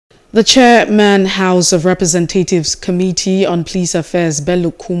The Chairman House of Representatives Committee on Police Affairs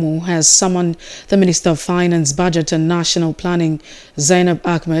Bello Kumo has summoned the Minister of Finance, Budget and National Planning, Zainab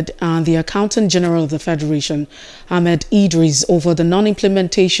Ahmed, and the Accountant General of the Federation, Ahmed Idris, over the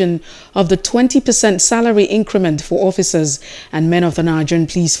non-implementation of the 20% salary increment for officers and men of the Nigerian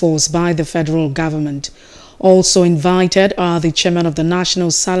police force by the federal government. Also invited are the Chairman of the National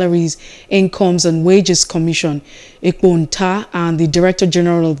Salaries, Incomes and Wages Commission, Ikbonta, and the Director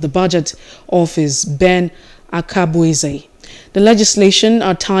General of the Budget Office, Ben Akabueze. The legislation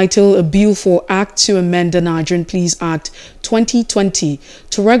are titled A Bill for Act to Amend the Nigerian Police Act 2020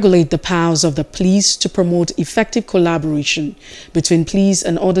 to regulate the powers of the police to promote effective collaboration between police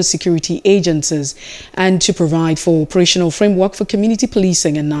and other security agencies and to provide for operational framework for community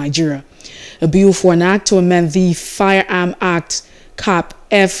policing in Nigeria. A bill for an act to amend the Firearm Act Cap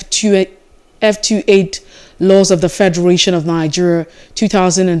F28 laws of the Federation of Nigeria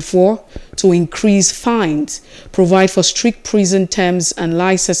 2004 to increase fines, provide for strict prison terms and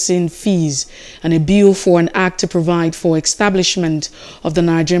licensing fees, and a bill for an act to provide for establishment of the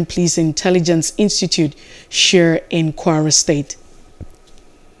Nigerian Police Intelligence Institute share in Kwara State.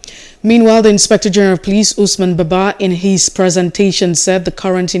 Meanwhile, the Inspector General of Police, Usman Baba, in his presentation said the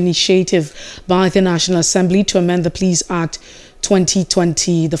current initiative by the National Assembly to amend the Police Act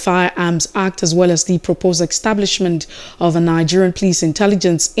 2020, the Firearms Act, as well as the proposed establishment of a Nigerian Police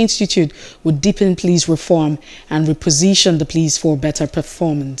Intelligence Institute would deepen police reform and reposition the police for better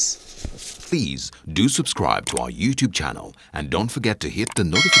performance. Please do subscribe to our YouTube channel and don't forget to hit the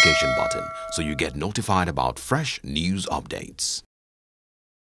notification button so you get notified about fresh news updates.